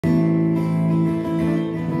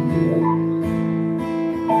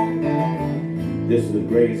This is the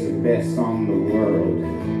greatest and best song in the world.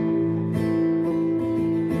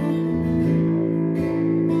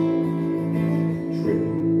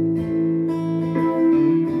 Tripping.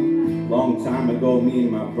 Long time ago, me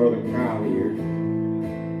and my brother Kyle here,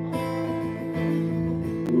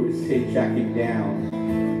 we were hitchhiking down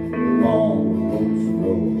a long, lonesome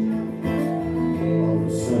road. All of a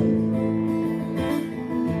sudden,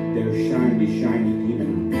 there's shiny, shiny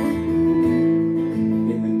demon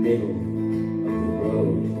in the middle of the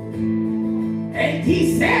road. And he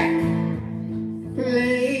said,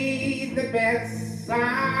 play the best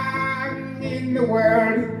song in the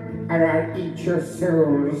world, or I'll eat your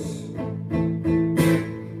souls.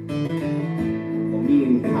 Well, me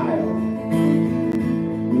and Kyle,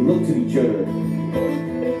 we looked at each other.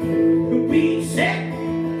 We said,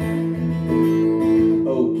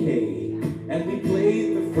 okay. And we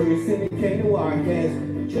played the first thing that came to our heads.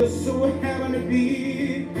 Just so happened to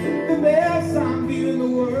be the best song in the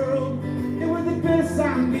world. It was the best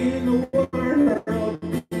song in the world.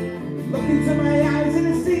 Look into my eyes and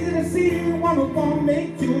it's easy to see. One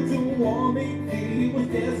make two, one make three. It was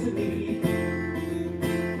destiny.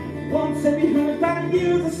 Once every 100,000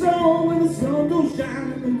 years or so, when the sun don't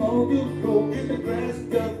shine and the moon will grow and the grass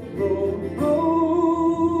doth grow.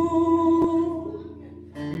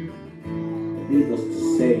 Needless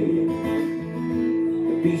to say,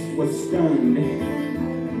 the beast was stunned. A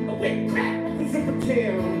wet crack was in the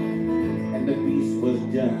tail, and the beast was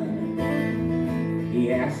done.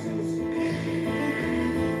 He asked us,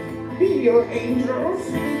 be your angels?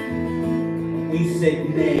 We said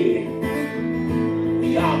nay.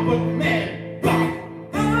 We are but men.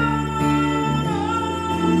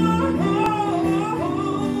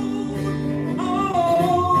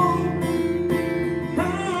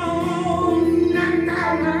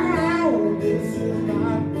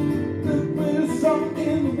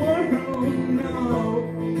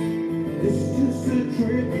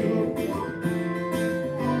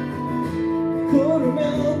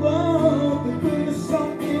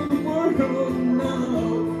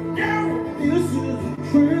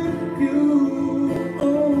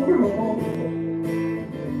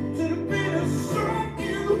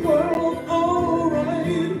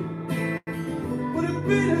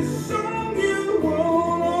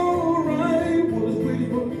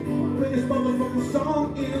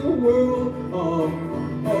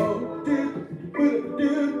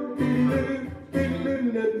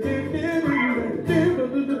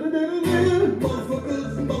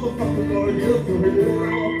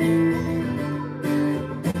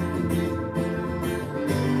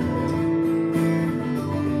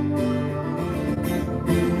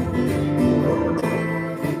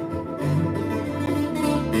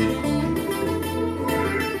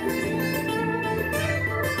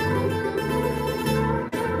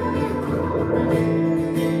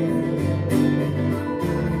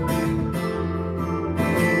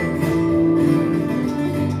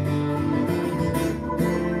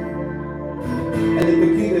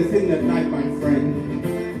 That night, my friend,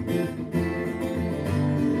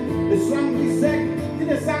 the song we sang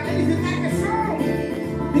didn't sound anything like a song.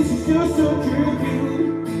 This is just a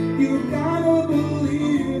tribute. You gotta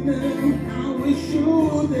believe me. I wish you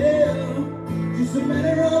were there. Just a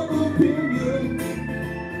matter of opinion.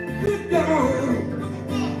 Good God,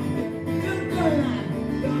 good God,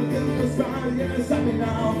 gotta get this right. Yes, I mean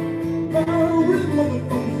now. Oh, with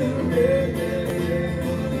motherfuckers that are ready.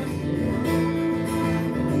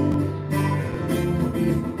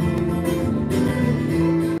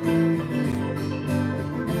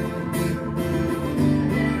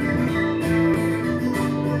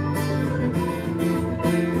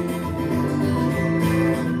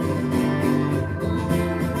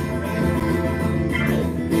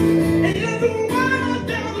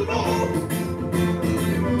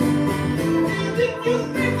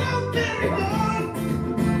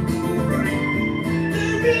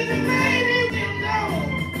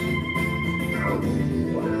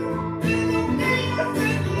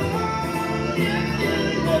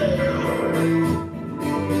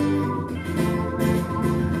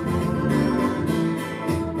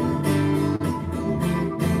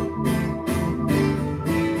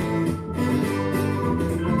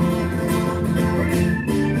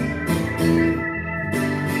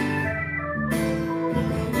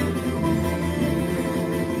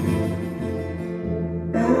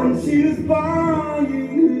 She's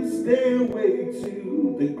buying a stairway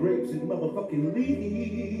to the grapes and motherfucking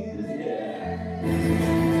leaves. Yeah.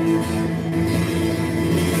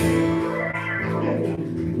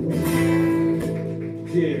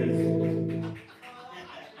 Cheers.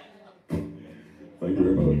 Thank you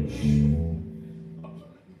very much.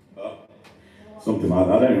 Something like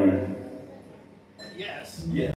that, anyway. Yes. Yeah.